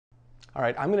All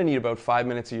right, I'm going to need about 5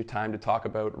 minutes of your time to talk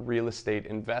about real estate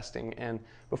investing. And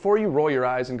before you roll your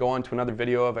eyes and go on to another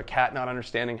video of a cat not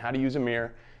understanding how to use a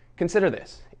mirror, consider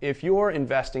this. If you're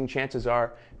investing, chances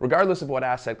are, regardless of what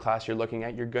asset class you're looking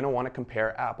at, you're going to want to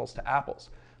compare apples to apples.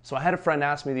 So I had a friend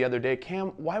ask me the other day, Cam,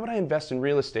 why would I invest in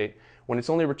real estate when it's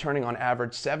only returning on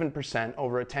average 7%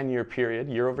 over a 10-year period,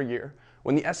 year over year,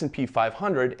 when the S&P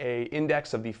 500, a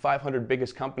index of the 500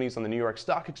 biggest companies on the New York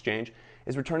Stock Exchange,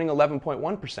 is returning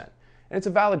 11.1%? And it's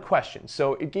a valid question,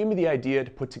 so it gave me the idea to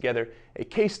put together a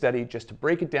case study just to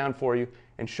break it down for you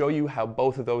and show you how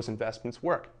both of those investments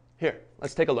work. Here,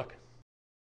 let's take a look.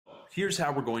 Here's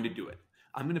how we're going to do it.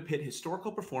 I'm going to pit historical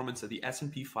performance of the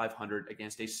S&P 500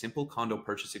 against a simple condo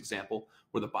purchase example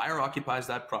where the buyer occupies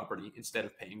that property instead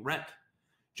of paying rent.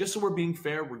 Just so we're being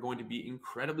fair, we're going to be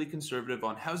incredibly conservative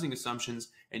on housing assumptions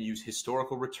and use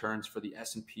historical returns for the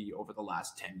S&P over the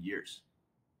last 10 years.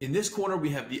 In this corner,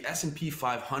 we have the S&P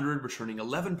 500 returning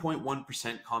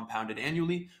 11.1% compounded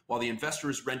annually, while the investor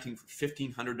is renting for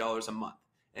 $1,500 a month.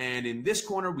 And in this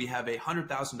corner, we have a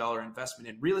 $100,000 investment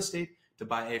in real estate to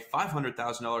buy a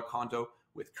 $500,000 condo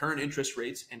with current interest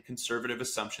rates and conservative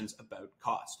assumptions about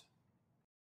cost.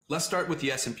 Let's start with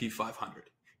the S&P 500.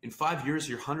 In 5 years,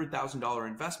 your $100,000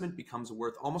 investment becomes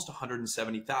worth almost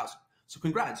 $170,000. So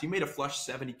congrats, you made a flush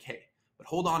 $70K. But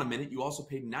hold on a minute, you also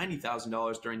paid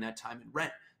 $90,000 during that time in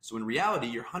rent. So in reality,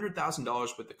 your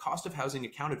 $100,000 with the cost of housing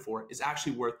accounted for is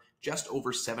actually worth just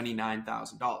over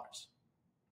 $79,000.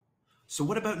 So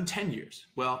what about in 10 years?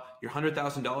 Well, your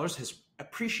 $100,000 has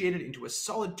appreciated into a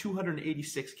solid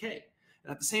 $286K.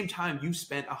 And at the same time, you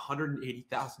spent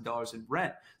 $180,000 in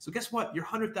rent. So guess what? Your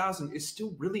 $100,000 is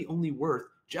still really only worth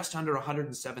just under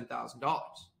 $107,000.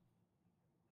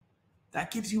 That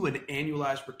gives you an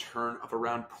annualized return of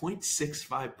around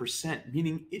 0.65%,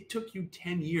 meaning it took you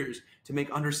 10 years to make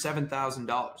under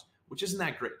 $7,000, which isn't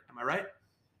that great, am I right?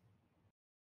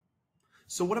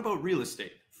 So what about real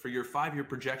estate? For your 5-year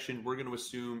projection, we're going to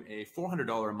assume a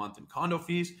 $400 a month in condo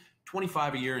fees,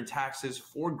 $25,000 a year in taxes,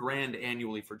 $4,000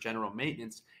 annually for general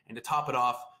maintenance, and to top it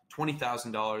off,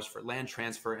 $20,000 for land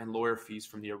transfer and lawyer fees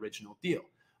from the original deal.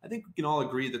 I think we can all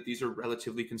agree that these are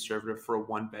relatively conservative for a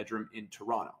one-bedroom in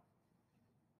Toronto.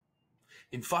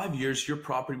 In 5 years, your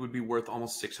property would be worth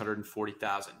almost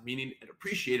 $640,000, meaning it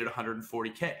appreciated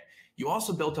 $140K. You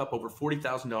also built up over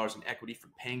 $40,000 in equity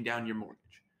from paying down your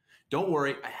mortgage. Don't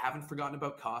worry, I haven't forgotten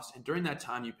about costs, and during that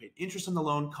time, you paid interest on the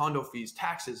loan, condo fees,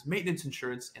 taxes, maintenance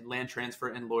insurance, and land transfer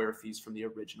and lawyer fees from the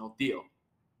original deal.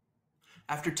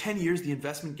 After 10 years, the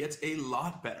investment gets a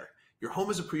lot better. Your home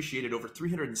is appreciated over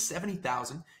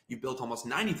 $370,000, you built almost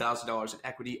 $90,000 in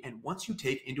equity, and once you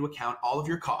take into account all of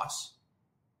your costs,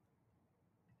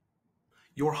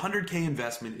 your $100K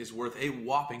investment is worth a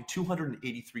whopping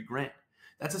 $283,000.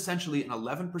 That's essentially an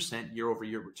 11%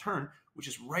 year-over-year return, which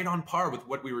is right on par with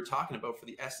what we were talking about for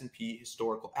the S&P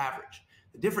historical average.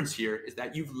 The difference here is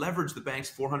that you've leveraged the bank's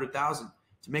 $400,000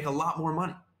 to make a lot more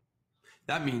money.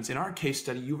 That means in our case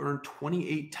study, you've earned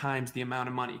 28 times the amount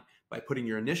of money by putting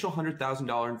your initial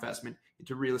 $100,000 investment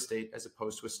into real estate as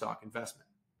opposed to a stock investment.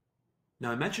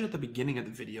 Now, I mentioned at the beginning of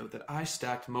the video that I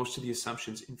stacked most of the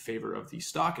assumptions in favor of the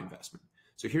stock investment.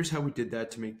 So here's how we did that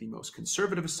to make the most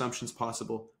conservative assumptions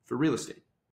possible for real estate.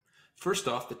 First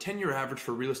off, the 10-year average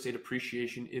for real estate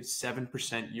appreciation is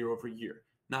 7% year over year,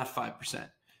 not 5%.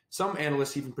 Some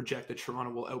analysts even project that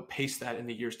Toronto will outpace that in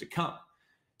the years to come.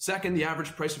 Second, the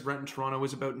average price of rent in Toronto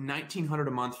is about $1,900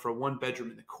 a month for a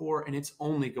one-bedroom in the core, and it's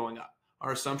only going up.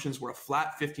 Our assumptions were a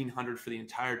flat $1,500 for the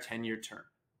entire 10-year term.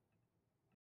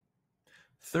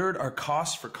 Third, our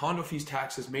costs for condo fees,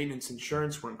 taxes, maintenance,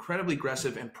 insurance were incredibly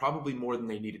aggressive and probably more than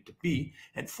they needed to be.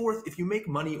 And fourth, if you make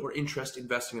money or interest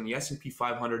investing in the S&P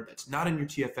 500 that's not in your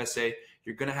TFSA,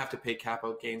 you're going to have to pay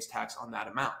capital gains tax on that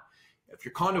amount. If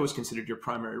your condo is considered your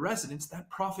primary residence, that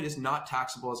profit is not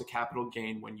taxable as a capital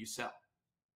gain when you sell.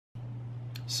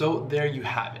 So there you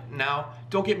have it. Now,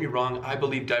 don't get me wrong, I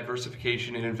believe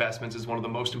diversification in investments is one of the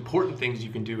most important things you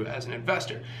can do as an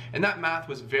investor. And that math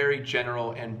was very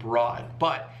general and broad.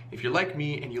 But if you're like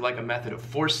me and you like a method of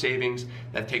forced savings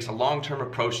that takes a long-term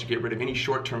approach to get rid of any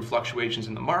short-term fluctuations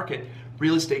in the market,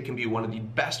 real estate can be one of the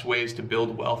best ways to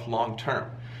build wealth long-term.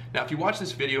 Now, if you watched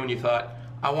this video and you thought,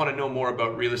 I want to know more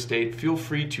about real estate, feel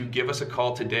free to give us a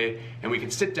call today and we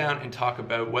can sit down and talk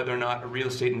about whether or not a real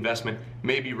estate investment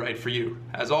may be right for you.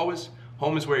 As always,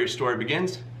 home is where your story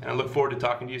begins, and I look forward to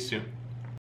talking to you soon.